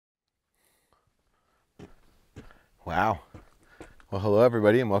Wow. Well, hello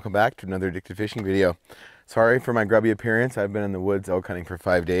everybody and welcome back to another addicted fishing video. Sorry for my grubby appearance. I've been in the woods elk hunting for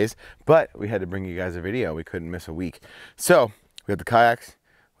 5 days, but we had to bring you guys a video. We couldn't miss a week. So we have the kayaks,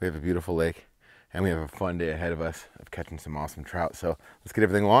 we have a beautiful lake, and we have a fun day ahead of us of catching some awesome trout. So let's get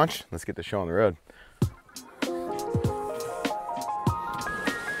everything launched. Let's get the show on the road.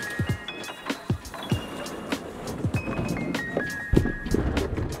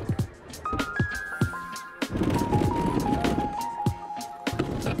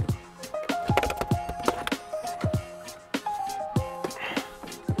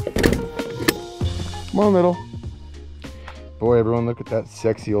 Come on, little. Boy, everyone, look at that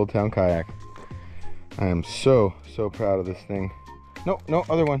sexy Old Town kayak. I am so proud of this thing. No,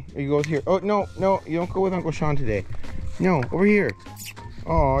 other one. You go here. Oh, no, you don't go with Uncle Sean today. No, over here.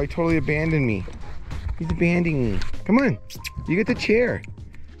 Oh, he totally abandoned me. He's abandoning me. Come on, you get the chair.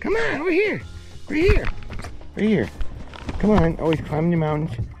 Come on, over here. Right here. Right here. Come on, always climbing the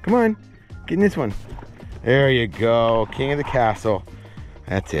mountains. Come on, get in this one. There you go, king of the castle.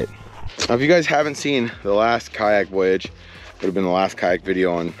 That's it. Now, if you guys haven't seen the last kayak voyage, would have been the last kayak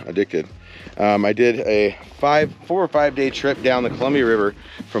video on Addicted. I did a 4 or 5 day trip down the Columbia River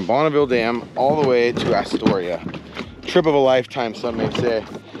from Bonneville Dam all the way to Astoria. Trip of a lifetime, some may say.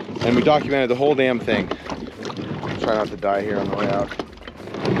 And we documented the whole damn thing. Try not to die here on the way out.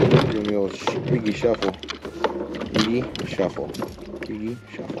 Doing the old piggy shuffle. Piggy shuffle. Piggy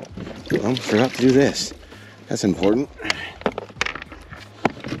shuffle. Oh, forgot to do this. That's important.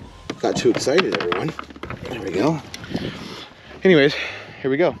 Got too excited, everyone. There we go. Anyways,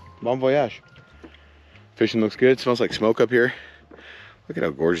 here we go. Bon voyage. Fishing looks good. It smells like smoke up here. Look at how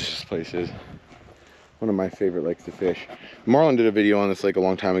gorgeous this place is. One of my favorite lakes to fish. Marlon did a video on this lake a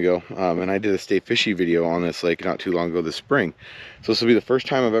long time ago, and I did a stay fishy video on this lake not too long ago this spring. So this will be the first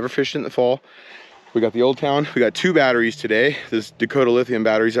time I've ever fished in the fall. We got the Old Town. We got 2 batteries today. This 𝗛𝗘𝗟 lithium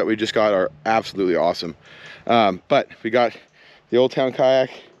batteries that we just got are absolutely awesome. But we got the Old Town kayak.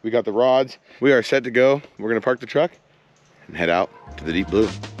 We got the rods. We are set to go. We're gonna park the truck and head out to the deep blue.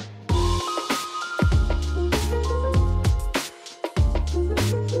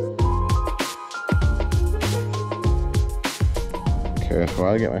 Okay, so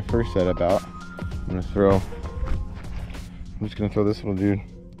while I get my first setup out, I'm just gonna throw this little dude,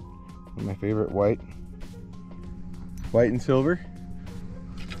 one of my favorite white and silver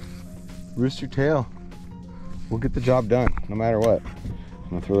rooster tail. We'll get the job done no matter what.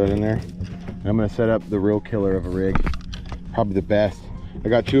 I'm gonna throw that in there, and I'm gonna set up the real killer of a rig, probably the best. I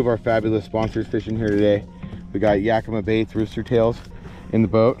got 2 of our fabulous sponsors fishing here today. We got Yakima Baits Rooster Tails in the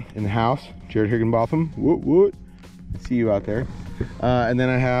boat, in the house. Jared Higginbotham, what? See you out there. And then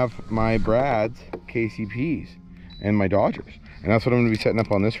I have my Brad's KCPs and my Dodgers, and that's what I'm gonna be setting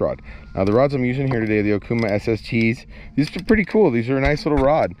up on this rod. Now the rods I'm using here today, the Okuma SSTs, these are pretty cool. These are a nice little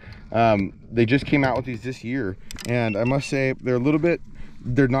rod. They just came out with these this year, and I must say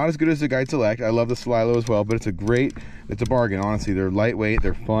they're not as good as the Guide Select. I love the Salilo as well, but it's a bargain, honestly. They're lightweight,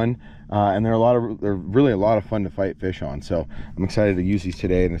 they're fun, and they're really a lot of fun to fight fish on. So I'm excited to use these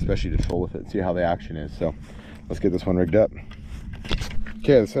today, and especially to troll with it and see how the action is. So let's get this one rigged up.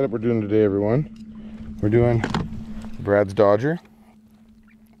 Okay, the setup we're doing today, everyone. We're doing Brad's Dodger.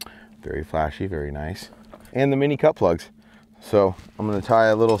 Very flashy, very nice. And the mini cut plugs. So I'm gonna tie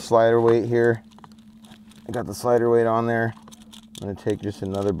a little slider weight here. I got the slider weight on there. I'm gonna take just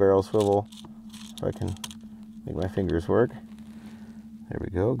another barrel swivel so I can make my fingers work. There we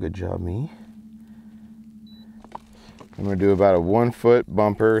go, good job me. I'm gonna do about a 1 foot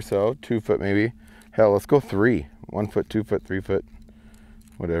bumper or so, 2 foot maybe. Hell, let's go 3. 1 foot, 2 foot, 3 foot,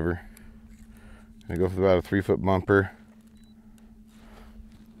 whatever. I'm gonna go for about a 3 foot bumper.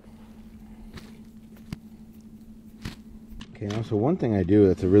 Okay, now so one thing I do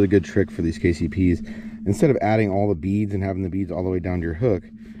that's a really good trick for these KCPs, instead of adding all the beads and having the beads all the way down to your hook,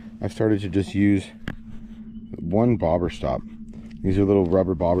 I've started to just use one bobber stop. These are little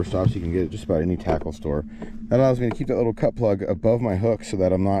rubber bobber stops you can get at just about any tackle store. That allows me to keep that little cut plug above my hook so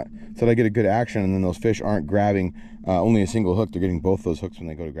that I get a good action, and then those fish aren't grabbing only a single hook. They're getting both those hooks when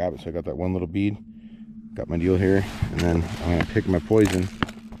they go to grab it. So I got that one little bead, got my deal here, and then I'm gonna pick my poison.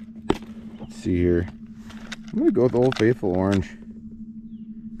 Let's see here. I'm gonna go with Old Faithful Orange.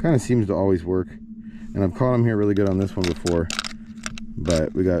 Kind of seems to always work. And I've caught them here really good on this one before.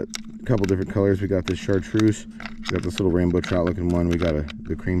 But we got a couple different colors. We got this chartreuse. We got this little rainbow trout looking one. We got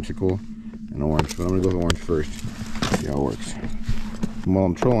the creamsicle and orange. But I'm gonna go with orange first. See how it works. And while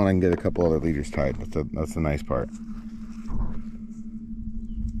I'm trolling, I can get a couple other leaders tied. That's the nice part.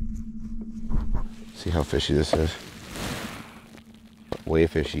 See how fishy this is. Way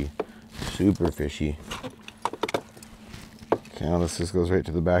fishy. Super fishy. Okay, now this just goes right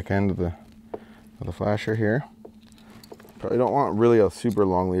to the back end of the flasher here. Probably don't want really a super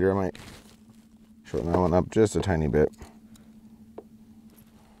long leader. I might shorten that one up just a tiny bit.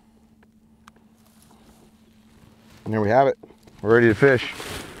 And there we have it. We're ready to fish.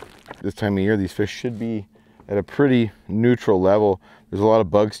 This time of year, these fish should be at a pretty neutral level. There's a lot of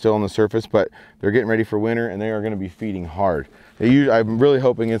bugs still on the surface, but they're getting ready for winter and they are going to be feeding hard. I'm really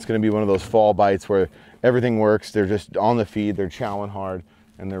hoping it's going to be one of those fall bites where everything works. They're just on the feed, they're chowing hard,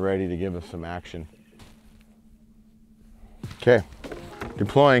 and they're ready to give us some action. Okay,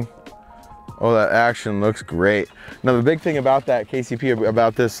 deploying. Oh, that action looks great. Now the big thing about that KCP,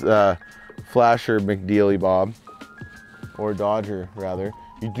 about this flasher 𝗛𝗘𝗟𝗣 or Dodger rather,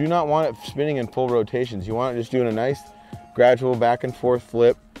 you do not want it spinning in full rotations. You want it just doing a nice gradual back and forth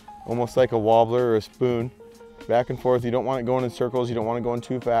flip, almost like a wobbler or a spoon. Back and forth. You don't want it going in circles. You don't want it going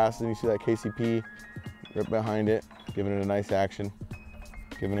too fast. And you see that KCP right behind it, giving it a nice action,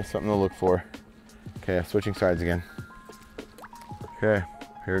 giving us something to look for. Okay, switching sides again. Okay,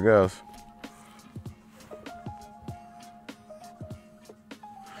 here it goes.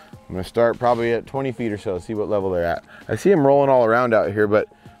 I'm gonna start probably at 20 feet or so, see what level they're at. I see them rolling all around out here, but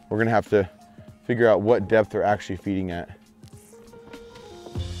we're gonna have to figure out what depth they're actually feeding at.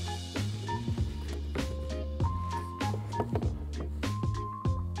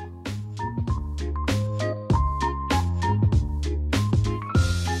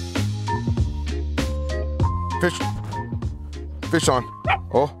 Fish on.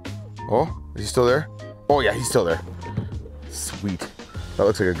 Oh, is he still there? Oh yeah, he's still there. Sweet. That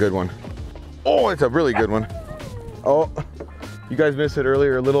looks like a good one. Oh, it's a really good one. Oh, you guys missed it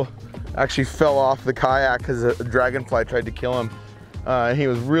earlier. A little actually fell off the kayak because a dragonfly tried to kill him. And he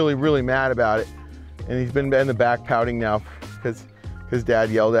was really mad about it. And he's been in the back pouting now because his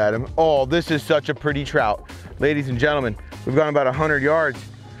dad yelled at him. Oh, this is such a pretty trout. Ladies and gentlemen, we've gone about 100 yards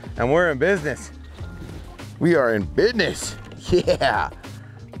and we're in business. We are in business. Yeah.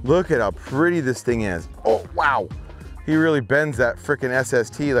 Look at how pretty this thing is. Oh, wow. He really bends that frickin'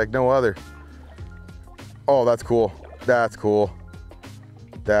 SST like no other. Oh, that's cool. That's cool.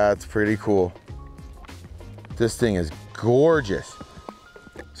 That's pretty cool. This thing is gorgeous.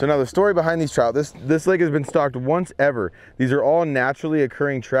 So now the story behind these trout, this lake has been stocked once ever. These are all naturally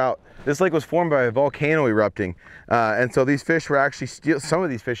occurring trout. This lake was formed by a volcano erupting. And so these fish were actually, some of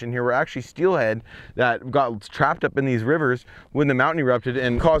these fish in here were actually steelhead that got trapped up in these rivers when the mountain erupted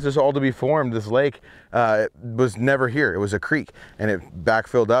and caused this all to be formed. This lake was never here. It was a creek and it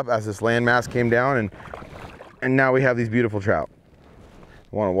backfilled up as this landmass came down, and now we have these beautiful trout.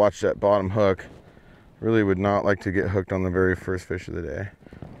 I want to watch that bottom hook. Really would not like to get hooked on the very first fish of the day.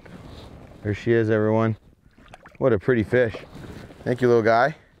 There she is, everyone. What a pretty fish. Thank you, little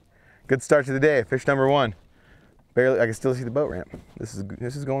guy. Good start to the day. Fish number one. Barely, I can still see the boat ramp. This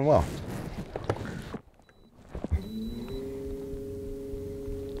is going well.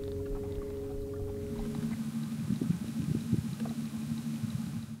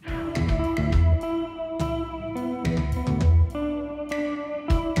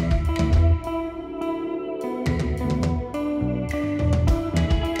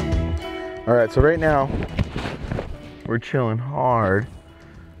 All right, so right now we're chilling hard,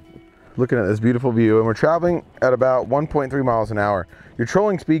 looking at this beautiful view, and we're traveling at about 1.3 miles an hour. Your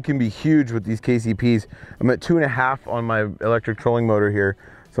trolling speed can be huge with these KCPs. I'm at 2.5 on my electric trolling motor here.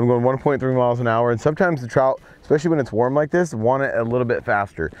 So I'm going 1.3 miles an hour, and sometimes the trout, especially when it's warm like this, want it a little bit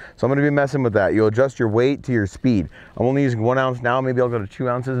faster. So I'm gonna be messing with that. You'll adjust your weight to your speed. I'm only using 1 ounce now. Maybe I'll go to 2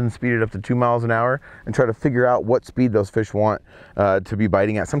 ounces and speed it up to 2 miles an hour and try to figure out what speed those fish want to be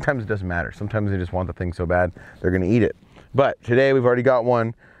biting at. Sometimes it doesn't matter. Sometimes they just want the thing so bad, they're gonna eat it. But today we've already got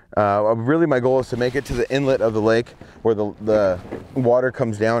one. Really my goal is to make it to the inlet of the lake where the water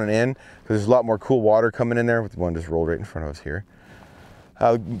comes down and in, because there's a lot more cool water coming in there. One just rolled right in front of us here.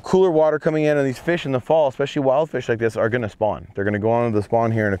 Cooler water coming in, and these fish in the fall, especially wild fish like this, are gonna spawn. They're gonna go on to the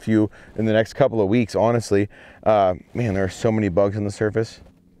spawn here in the next couple of weeks, honestly. Man, there are so many bugs on the surface.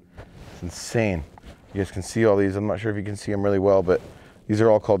 It's insane. You guys can see all these. I'm not sure if you can see them really well, but these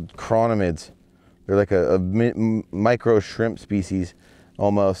are all called chironomids. They're like a micro shrimp species,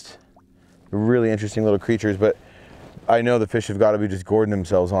 almost. They're really interesting little creatures, but I know the fish have got to be just gourding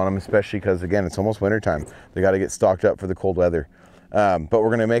themselves on them, especially because, again, it's almost winter time. They got to get stocked up for the cold weather. But we're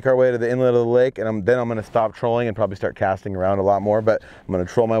going to make our way to the inlet of the lake, and then I'm going to stop trolling and probably start casting around a lot more. But I'm going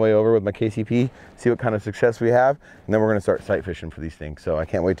to troll my way over with my KCP, see what kind of success we have, and then we're going to start sight fishing for these things. So I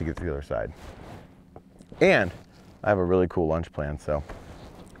can't wait to get to the other side. And I have a really cool lunch plan, so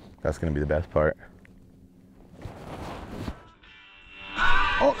that's going to be the best part.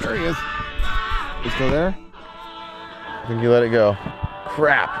 Oh, there he is. He's still there? I think you let it go.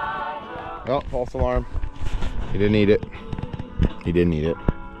 Crap. Oh, false alarm. He didn't eat it. He didn't eat it.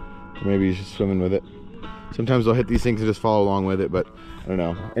 Or maybe he's just swimming with it. Sometimes I'll hit these things and just follow along with it, but I don't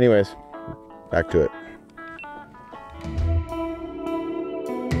know. Anyways, back to it.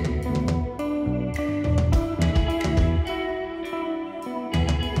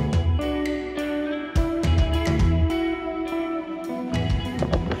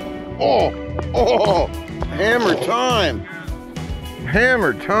 Oh, oh, hammer time.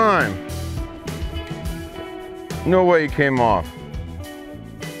 Hammer time. No way he came off.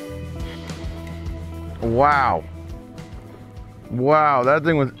 Wow. Wow, that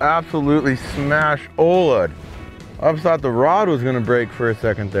thing was absolutely smash oled. I thought the rod was gonna break for a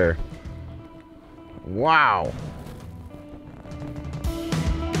second there. Wow.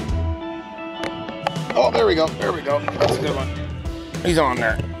 Oh, there we go, there we go. That's a good one. He's on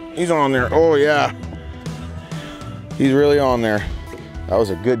there. He's on there. Oh yeah. He's really on there. That was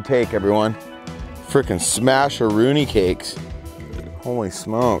a good take, everyone. Freaking smash-a-rooney cakes. Holy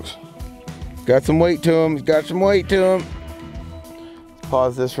smokes. Got some weight to him. He's got some weight to him. Let's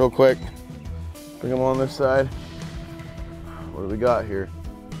pause this real quick. Bring him on this side. What do we got here?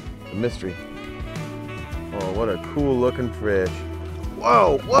 A mystery. Oh, what a cool looking fish.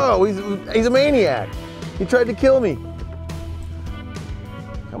 Whoa, whoa, he's a maniac. He tried to kill me.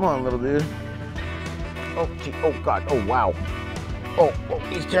 Come on, little dude. Oh, gee, oh God, oh wow. Oh, oh,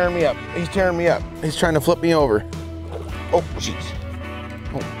 he's tearing me up. He's tearing me up. He's trying to flip me over. Oh, jeez.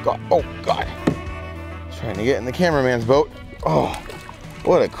 Oh God, oh God. He's trying to get in the cameraman's boat. Oh,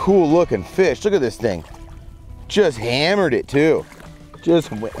 what a cool looking fish. Look at this thing. Just hammered it too. Just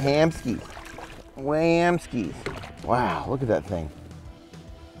hamskis. Whamskis. Wow, look at that thing.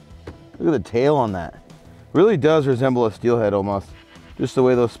 Look at the tail on that. Really does resemble a steelhead almost. Just the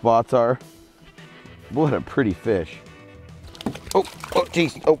way those spots are. What a pretty fish. Oh, oh,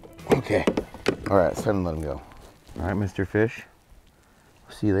 geez. Oh, okay. All right, it's time to let him go. All right, Mr. Fish.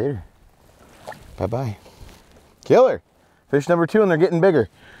 See you later. Bye-bye. Killer. Fish number 2, and they're getting bigger.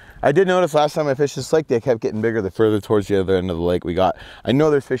 I did notice last time I fished this lake, they kept getting bigger the further towards the other end of the lake we got. I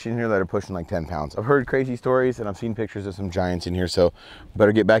know there's fish in here that are pushing like 10 pounds. I've heard crazy stories, and I've seen pictures of some giants in here, so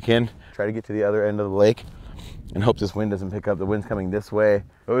better get back in, try to get to the other end of the lake, and hope this wind doesn't pick up. The wind's coming this way,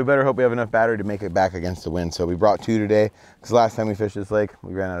 but we better hope we have enough battery to make it back against the wind. So we brought 2 today, because last time we fished this lake,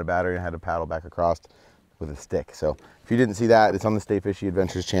 we ran out of battery and had to paddle back across with a stick. So if you didn't see that, it's on the Stay Fishy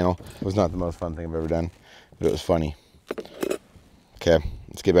Adventures channel. It was not the most fun thing I've ever done, but it was funny. Okay,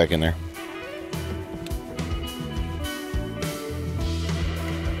 let's get back in there.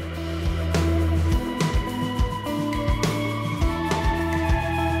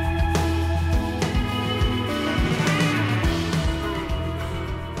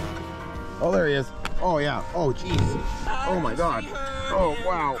 Oh, there he is. Oh, yeah. Oh, jeez. Oh, my God. Oh,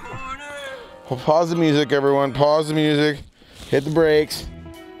 wow. Well, pause the music, everyone. Pause the music. Hit the brakes.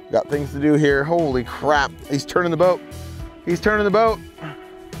 Got things to do here. Holy crap. He's turning the boat. He's turning the boat.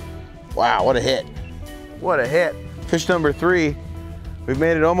 Wow, what a hit. What a hit. Fish number 3. We've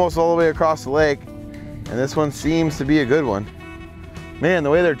made it almost all the way across the lake, and this one seems to be a good one. Man, the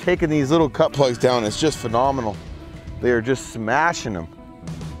way they're taking these little cut plugs down is just phenomenal. They are just smashing them.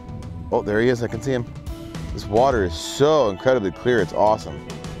 Oh, there he is, I can see him. This water is so incredibly clear, it's awesome.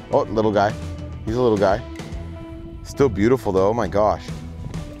 Oh, little guy. He's a little guy. Still beautiful though, oh my gosh.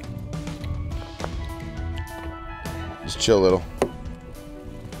 Just chill, Little.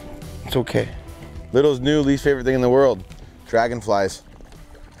 It's okay. Little's new least favorite thing in the world, dragonflies.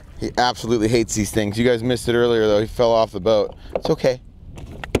 He absolutely hates these things. You guys missed it earlier though, he fell off the boat. It's okay.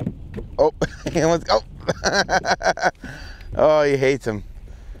 Oh, let's go. Oh, he hates them.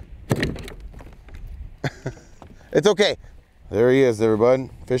 It's okay. There he is, everybody.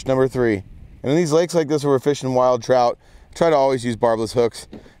 Fish number 3. And in these lakes like this where we're fishing wild trout, try to always use barbless hooks.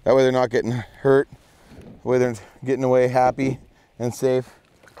 That way they're not getting hurt. That way they're getting away happy and safe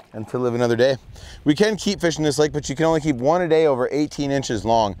and to live another day. We can keep fishing this lake, but you can only keep 1 a day over 18 inches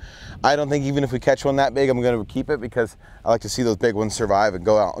long. I don't think even if we catch one that big, I'm going to keep it because I like to see those big ones survive and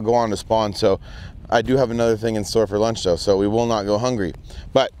go on to spawn. So I do have another thing in store for lunch though, so we will not go hungry.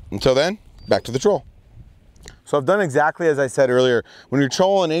 But until then, back to the troll. So I've done exactly as I said earlier. When you're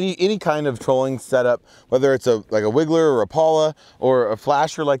trolling any kind of trolling setup, whether it's like a wiggler or a Paula or a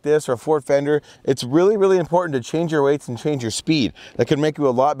flasher like this or a Fort Fender, it's really, really important to change your weights and change your speed. That can make you a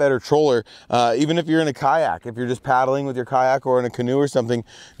lot better troller, even if you're in a kayak. If you're just paddling with your kayak or in a canoe or something,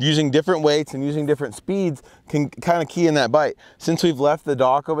 using different weights and using different speeds can kind of key in that bite. Since we've left the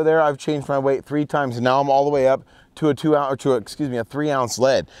dock over there, I've changed my weight 3 times and now I'm all the way up to a 2 ounce, or to a, excuse me, a 3 ounce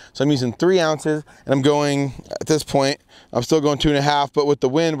lead. So I'm using 3 ounces, and I'm going, at this point, I'm still going 2.5, but with the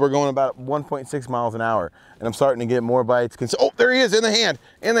wind, we're going about 1.6 miles an hour. And I'm starting to get more bites. Oh, there he is, in the hand,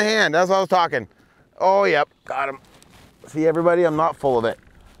 that's what I was talking. Oh, yep, got him. See everybody, I'm not full of it.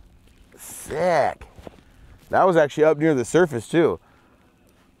 Sick. That was actually up near the surface too.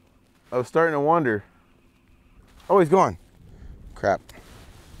 I was starting to wonder. Oh, he's gone. Crap.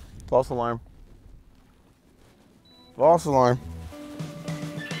 False alarm. False alarm.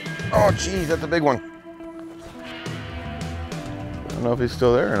 Oh, geez, that's a big one. I don't know if he's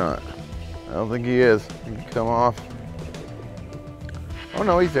still there or not. I don't think he is. He can come off. Oh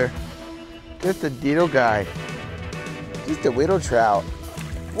no, he's there. Just a diddle guy. Just a little trout.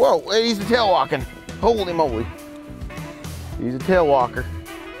 Whoa, he's a tail walking. Holy moly. He's a tail walker.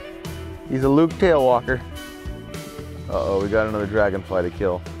 He's a Luke tail walker. Uh-oh, we got another dragonfly to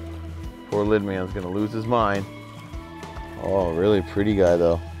kill. Poor lid man's gonna lose his mind. Oh, really pretty guy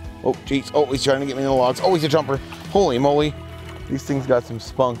though. Oh, jeez. Oh, he's trying to get me in the logs. Oh, he's a jumper. Holy moly. These things got some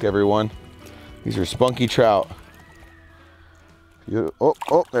spunk, everyone. These are spunky trout.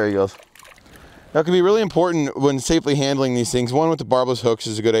 Oh, there he goes. Now, it can be really important when safely handling these things. One, with the barbless hooks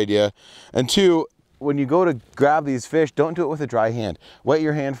is a good idea. And two, when you go to grab these fish, don't do it with a dry hand. Wet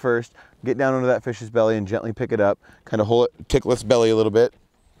your hand first, get down under that fish's belly and gently pick it up. Kind of hold it, tickle its belly a little bit.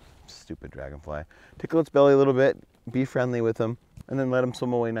 Stupid dragonfly. Tickle its belly a little bit, be friendly with them, and then let them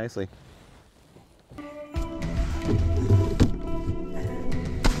swim away nicely.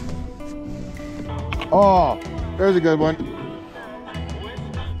 Oh, there's a good one.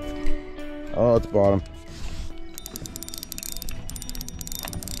 Oh, it's bottom.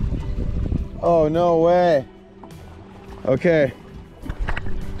 Oh, no way. Okay.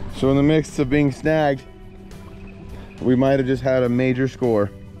 So in the midst of being snagged, we might have just had a major score.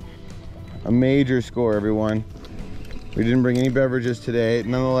 A major score, everyone. We didn't bring any beverages today.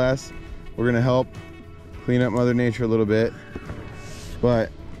 Nonetheless, we're gonna help clean up Mother Nature a little bit. But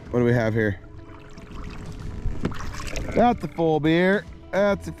what do we have here? That's a full beer.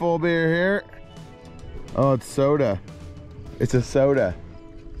 That's a full beer here. Oh, it's soda. It's a soda.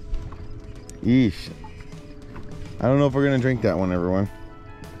 Yeesh. I don't know if we're gonna drink that one, everyone,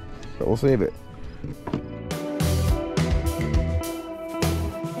 but we'll save it.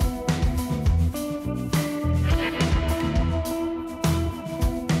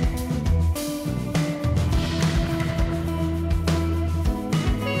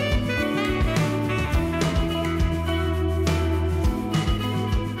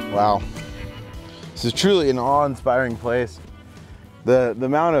 Wow. This is truly an awe-inspiring place. The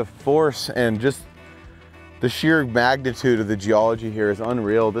amount of force and just the sheer magnitude of the geology here is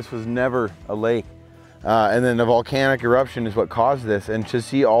unreal. This was never a lake. And then the volcanic eruption is what caused this. And to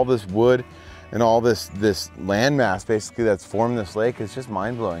see all this wood and all this landmass basically that's formed this lake is just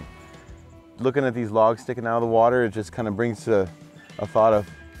mind-blowing. Looking at these logs sticking out of the water, it just kind of brings to a thought of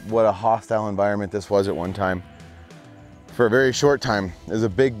what a hostile environment this was at one time. For a very short time. It was a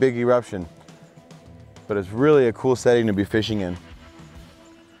big, big eruption. But it's really a cool setting to be fishing in.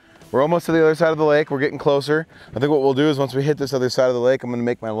 We're almost to the other side of the lake. We're getting closer. I think what we'll do is once we hit this other side of the lake, I'm gonna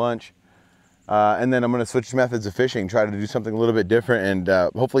make my lunch. And then I'm gonna switch methods of fishing, try to do something a little bit different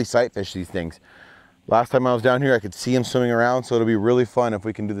and hopefully sight fish these things. Last time I was down here, I could see them swimming around, so it'll be really fun if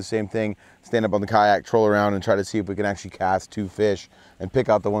we can do the same thing, stand up on the kayak, troll around and try to see if we can actually cast 2 fish and pick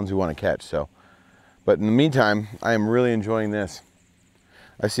out the ones we wanna catch. But in the meantime, I am really enjoying this.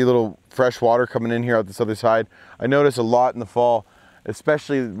 I see a little fresh water coming in here out this other side. I notice a lot in the fall,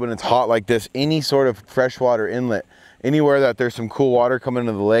 especially when it's hot like this, any sort of freshwater inlet, anywhere that there's some cool water coming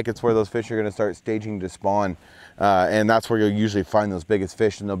into the lake, it's where those fish are gonna start staging to spawn. And that's where you'll usually find those biggest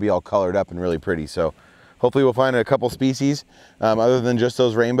fish, and they'll be all colored up and really pretty. So hopefully we'll find a couple species other than just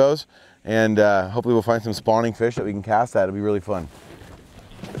those rainbows. And hopefully we'll find some spawning fish that we can cast at. It'll be really fun.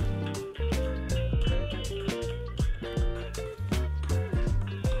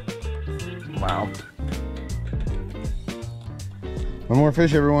 Wow. One more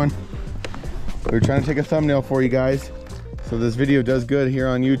fish, everyone. We were trying to take a thumbnail for you guys, so this video does good here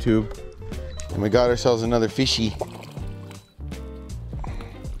on YouTube. And we got ourselves another fishy.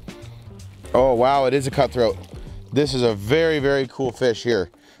 Oh wow, it is a cutthroat. This is a very, very cool fish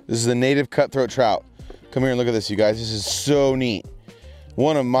here. This is a native cutthroat trout. Come here and look at this, you guys. This is so neat.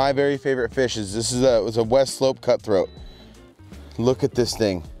 One of my very favorite fishes. This is it was a West Slope cutthroat. Look at this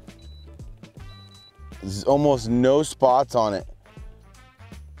thing. There's almost no spots on it.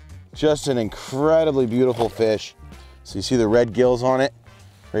 Just an incredibly beautiful fish. So you see the red gills on it?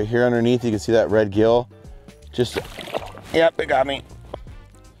 Right here underneath, you can see that red gill. Just, yep, it got me.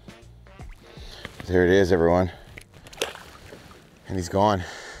 There it is, everyone. And he's gone.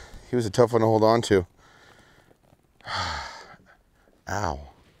 He was a tough one to hold on to. Ow.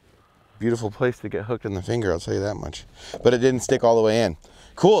 Beautiful place to get hooked in the finger, I'll tell you that much. But it didn't stick all the way in.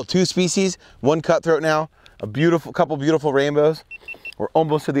 Cool, 2 species, 1 cutthroat now, couple beautiful rainbows. We're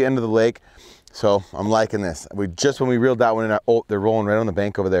almost to the end of the lake, so I'm liking this. When we reeled that one in, oh, they're rolling right on the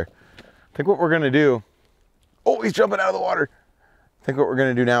bank over there. I think what we're gonna do, oh, he's jumping out of the water. I think what we're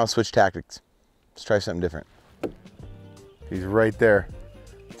gonna do now is switch tactics. Let's try something different. He's right there,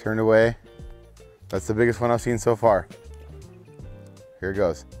 turned away. That's the biggest one I've seen so far. Here it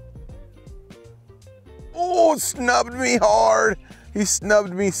goes. Oh, snubbed me hard. He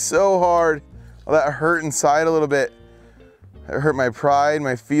snubbed me so hard. Oh, that hurt inside a little bit. That hurt my pride,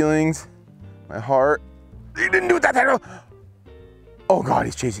 my feelings, my heart. He didn't do that. Oh God,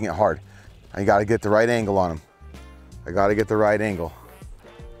 he's chasing it hard. I gotta get the right angle on him. I gotta get the right angle.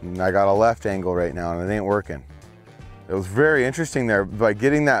 And I got a left angle right now and it ain't working. It was very interesting there. By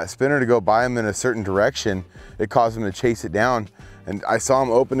getting that spinner to go by him in a certain direction, it caused him to chase it down. And I saw him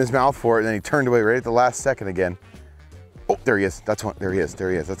open his mouth for it and then he turned away right at the last second again. Oh, there he is. That's one. There he is.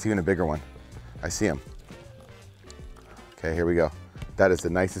 There he is. That's even a bigger one. I see him. Okay, here we go. That is the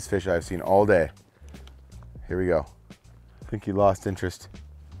nicest fish I've seen all day. Here we go. I think he lost interest.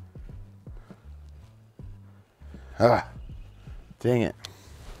 Ah, dang it.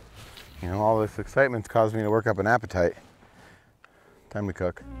 You know, all this excitement's caused me to work up an appetite. Time to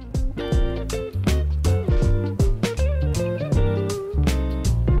cook.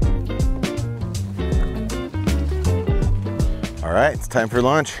 All right, it's time for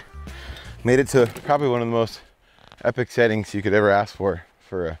lunch. Made it to probably one of the most epic settings you could ever ask for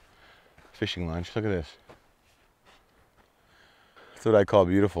a fishing lunch. Look at this. That's what I call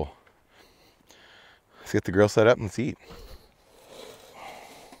beautiful. Let's get the grill set up and let's eat.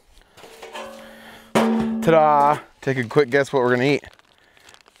 Ta-da! Take a quick guess what we're gonna eat.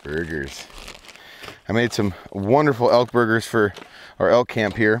 Burgers. I made some wonderful elk burgers for our elk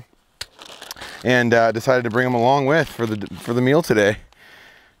camp here, and decided to bring them along for the meal today.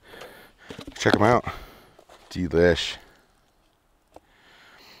 Check them out. Delish.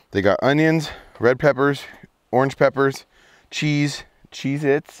 They got onions, red peppers, orange peppers, cheese,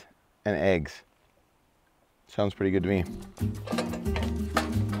 Cheez-Its, and eggs. Sounds pretty good to me.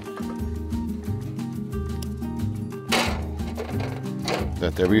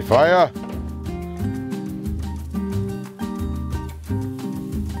 Let there be fire.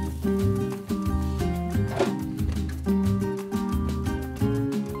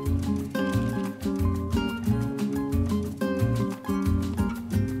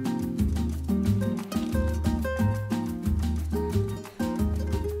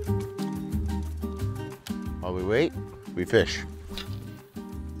 While we wait, we fish.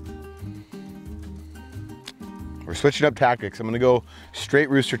 We're switching up tactics. I'm gonna go straight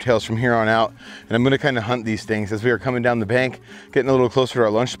rooster tails from here on out, and I'm gonna kind of hunt these things. As we are coming down the bank, getting a little closer to our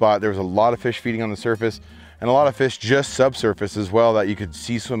lunch spot, there was a lot of fish feeding on the surface, and a lot of fish just subsurface as well that you could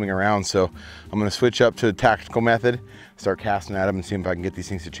see swimming around. So I'm gonna switch up to the tactical method, start casting at them and see if I can get these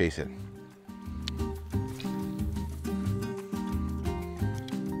things to chase it.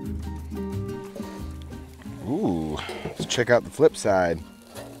 Ooh, let's check out the flip side.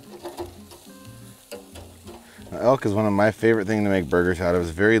 Now, elk is one of my favorite things to make burgers out of.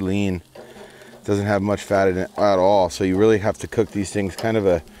 It's very lean. It doesn't have much fat in it at all. So you really have to cook these things kind of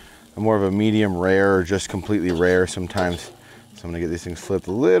a more of a medium rare or just completely rare sometimes. So I'm gonna get these things flipped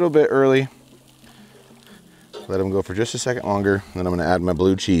a little bit early. Let them go for just a second longer. Then I'm gonna add my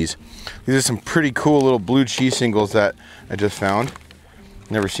blue cheese. These are some pretty cool little blue cheese singles that I just found.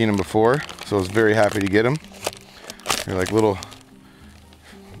 Never seen them before, so I was very happy to get them. They're like little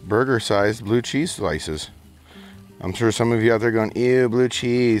burger-sized blue cheese slices. I'm sure some of you out there going, ew, blue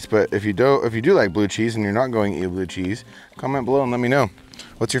cheese. But if you do like blue cheese and you're not going ew, blue cheese, comment below and let me know.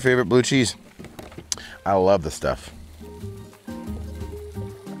 What's your favorite blue cheese? I love the stuff.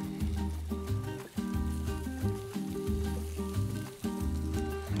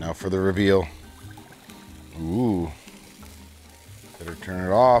 Now for the reveal. Ooh. Better turn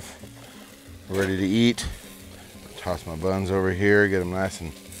it off. We're ready to eat. Toss my buns over here, get them nice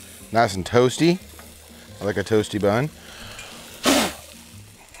and toasty. I like a toasty bun.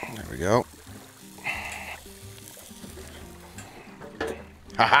 There we go.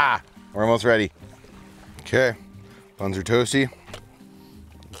 Haha! We're almost ready. Okay, buns are toasty.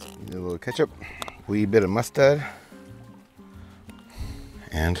 Need a little ketchup, wee bit of mustard,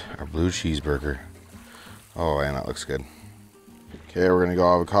 and our blue cheeseburger. Oh man, that looks good. Okay, we're gonna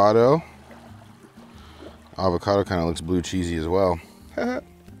go avocado. Avocado kind of looks blue cheesy as well.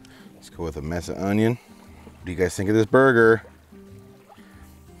 Let's go with a mess of onion. What do you guys think of this burger?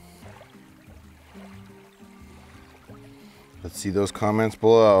 Let's see those comments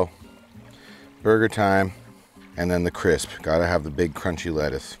below. Burger time, and then the crisp. Gotta have the big crunchy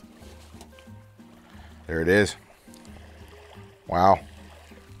lettuce. There it is. Wow.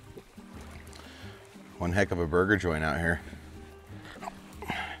 One heck of a burger joint out here.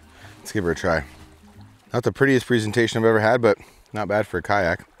 Let's give her a try. Not the prettiest presentation I've ever had, but not bad for a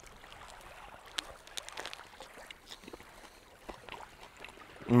kayak.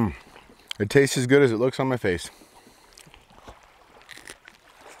 It tastes as good as it looks on my face.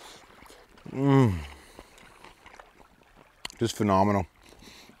 Just phenomenal.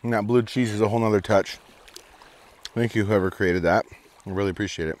 And that blue cheese is a whole nother touch. Thank you, whoever created that. I really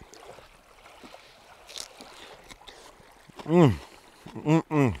appreciate it. You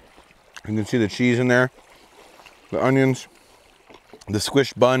can see the cheese in there, the onions, the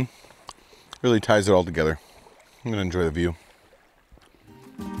squished bun. Really ties it all together. I'm gonna enjoy the view.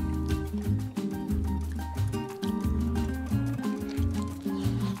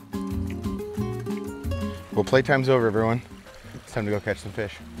 Well, playtime's over, everyone. It's time to go catch some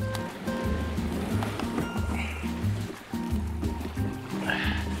fish.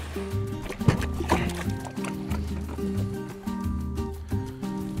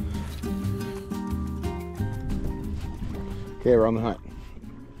 Okay, we're on the hunt.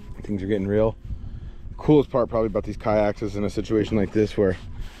 Things are getting real. The coolest part probably about these kayaks is in a situation like this where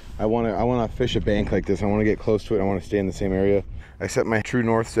I want to fish a bank like this. I want to get close to it. I want to stay in the same area. I set my true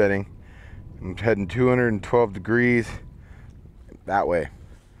north setting. I'm heading 212 degrees that way.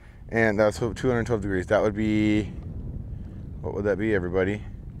 And that's 212 degrees. That would be, what would that be, everybody?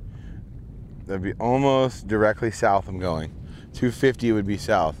 That'd be almost directly south I'm going. 250 would be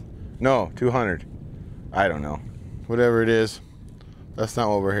south. No, 200. I don't know. Whatever it is, that's not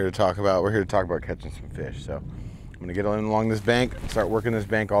what we're here to talk about. We're here to talk about catching some fish. So I'm gonna get along this bank, start working this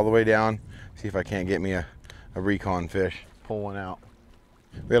bank all the way down, see if I can't get me a recon fish, pull one out.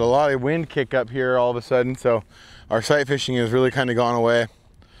 We had a lot of wind kick up here all of a sudden, so our sight fishing has really kind of gone away,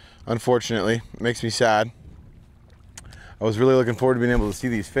 unfortunately. It makes me sad. I was really looking forward to being able to see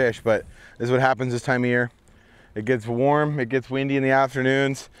these fish, but this is what happens this time of year. It gets warm, it gets windy in the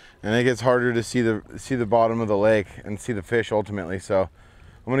afternoons, and it gets harder to see the bottom of the lake and see the fish ultimately. So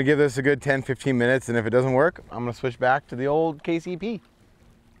I'm gonna give this a good 10-15 minutes, and if it doesn't work, I'm gonna switch back to the old KCP.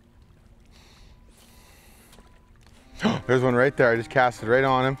 There's one right there. I just cast it right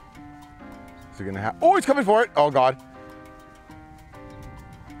on him. Is he gonna have? Oh, he's coming for it. Oh God.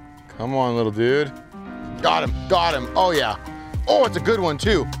 Come on, little dude. Got him, got him. Oh yeah. Oh, it's a good one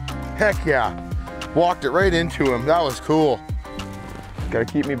too. Heck yeah. Walked it right into him. That was cool. Gotta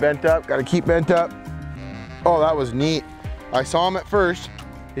keep me bent up, gotta keep bent up. Oh, that was neat. I saw him at first.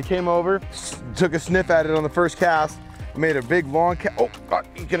 He came over, took a sniff at it on the first cast. I made a big long cast. Oh God,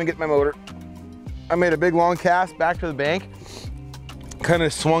 he's gonna get my motor. I made a big long cast back to the bank, kind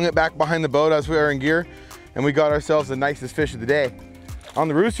of swung it back behind the boat as we were in gear, and we got ourselves the nicest fish of the day on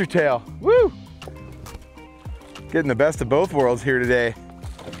the rooster tail. Woo! Getting the best of both worlds here today.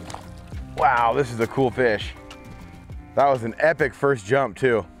 Wow, this is a cool fish. That was an epic first jump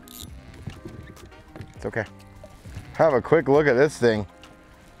too. It's okay. Have a quick look at this thing.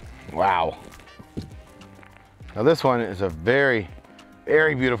 Wow. Now this one is a very,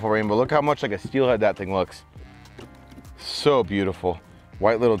 very beautiful rainbow. Look how much like a steelhead that thing looks. So beautiful.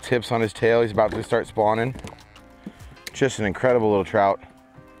 White little tips on his tail. He's about to start spawning. Just an incredible little trout.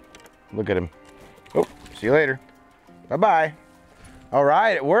 Look at him. Oh, see you later. Bye-bye. All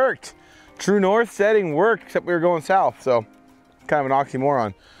right, it worked. True north setting worked, except we were going south, so kind of an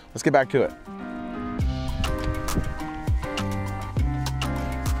oxymoron. Let's get back to it.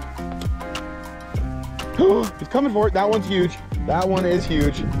 He's coming for it. That one's huge. That one is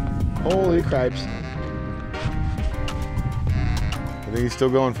huge. Holy cripes. I think he's still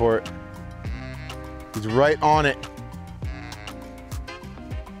going for it. He's right on it.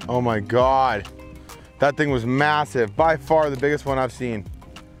 Oh my God. That thing was massive. By far the biggest one I've seen.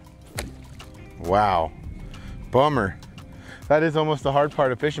 Wow. Bummer. That is almost the hard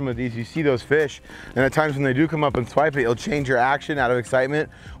part of fishing with these. You see those fish, and at times when they do come up and swipe it, you'll change your action out of excitement,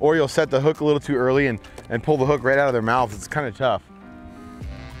 or you'll set the hook a little too early and pull the hook right out of their mouth. It's kind of tough.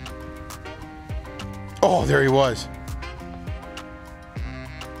 Oh, there he was.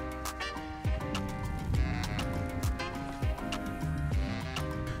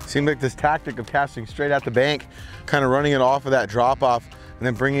 Seemed like this tactic of casting straight at the bank, kind of running it off of that drop off, and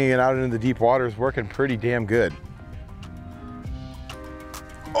then bringing it out into the deep water is working pretty damn good.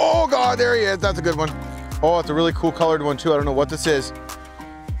 Oh God, there he is. That's a good one. Oh, it's a really cool colored one too. I don't know what this is.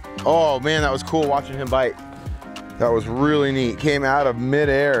 Oh man, that was cool watching him bite. That was really neat. Came out of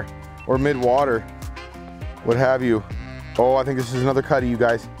mid-air or mid-water, what have you. Oh, I think this is another cutty, you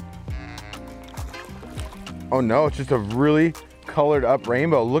guys. Oh no, it's just a really colored up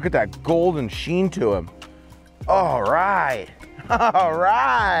rainbow. Look at that golden sheen to him. All right, all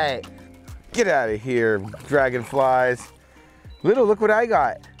right. Get out of here, dragonflies. Little, look what I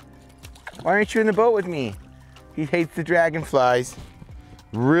got. Why aren't you in the boat with me? He hates the dragonflies.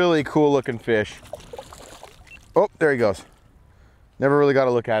 Really cool looking fish. Oh, there he goes. Never really got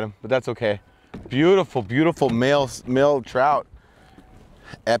to look at him, but that's okay. Beautiful, beautiful male trout.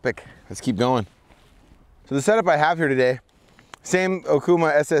 Epic. Let's keep going. So the setup I have here today, same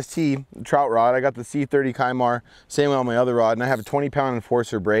Okuma SST trout rod. I got the 𝗛𝗘𝗟𝗪 𝗪𝗢𝗥𝗗, same on my other rod, and I have a 20-pound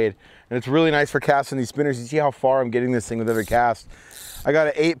enforcer braid. And it's really nice for casting these spinners. You see how far I'm getting this thing with every cast. I got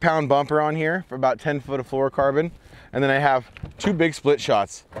an 8-pound bumper on here for about 10 foot of fluorocarbon. And then I have 2 big split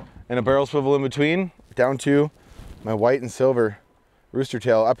shots and a barrel swivel in between, down to my white and silver rooster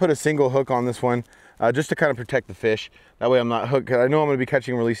tail. I put a single hook on this one just to kind of protect the fish. That way I'm not hooked, because I know I'm going to be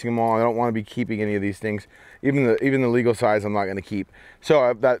catching and releasing them all. I don't want to be keeping any of these things. Even the legal size I'm not going to keep.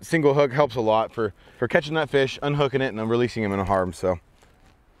 So that single hook helps a lot for catching that fish, unhooking it, and then releasing him in a harm. So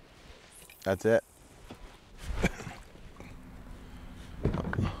that's it.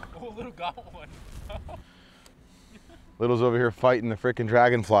 Oh, Little got one. Little's over here fighting the frickin'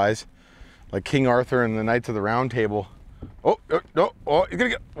 dragonflies like King Arthur and the Knights of the Round Table. Oh, no, oh, he's gonna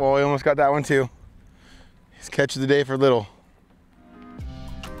get, oh, he almost got that one too. His catch of the day for Little.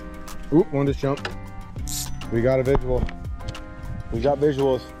 Oop, one just jumped. We got a visual. We got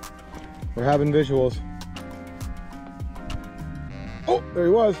visuals. We're having visuals. Oh, there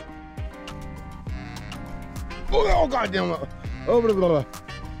he was. Oh, God damn it. Oh, blah, blah, blah.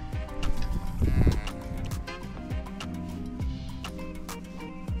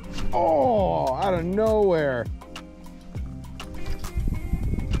 Oh, out of nowhere.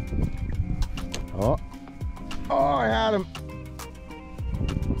 Oh, I had him.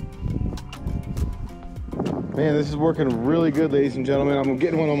 Man, this is working really good, ladies and gentlemen. I'm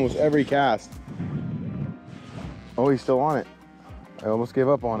getting one almost every cast. Oh, he's still on it. I almost gave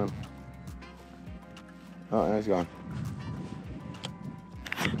up on him. Oh, now he's gone.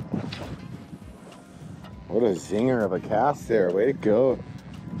 What a zinger of a cast there. Way to go,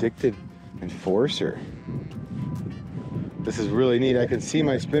 Addicted Enforcer. This is really neat. I can see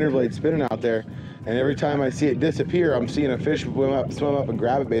my spinner blade spinning out there, and every time I see it disappear, I'm seeing a fish swim up and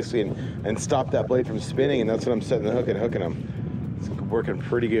grab it basically and stop that blade from spinning, and that's when I'm setting the hook and hooking them. It's working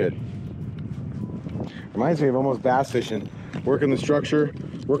pretty good. Reminds me of almost bass fishing. Working the structure,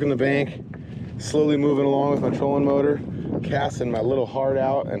 working the bank, slowly moving along with my trolling motor, casting my little heart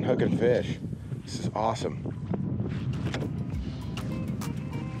out and hooking fish. This is awesome.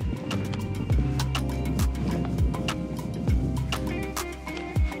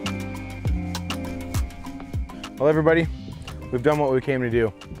 Well, everybody, we've done what we came to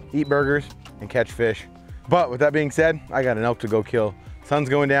do. Eat burgers and catch fish. But with that being said, I got an elk to go kill. Sun's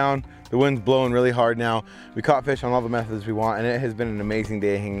going down, the wind's blowing really hard now. We caught fish on all the methods we want, and it has been an amazing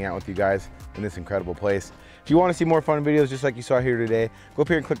day hanging out with you guys in this incredible place. If you want to see more fun videos just like you saw here today, go up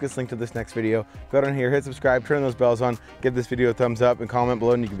here and click this link to this next video. Go down here, hit subscribe, turn those bells on, give this video a thumbs up, and comment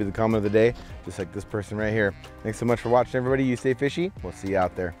below, and you can be the comment of the day, just like this person right here. Thanks so much for watching, everybody. You stay fishy. We'll see you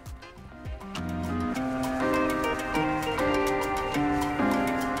out there.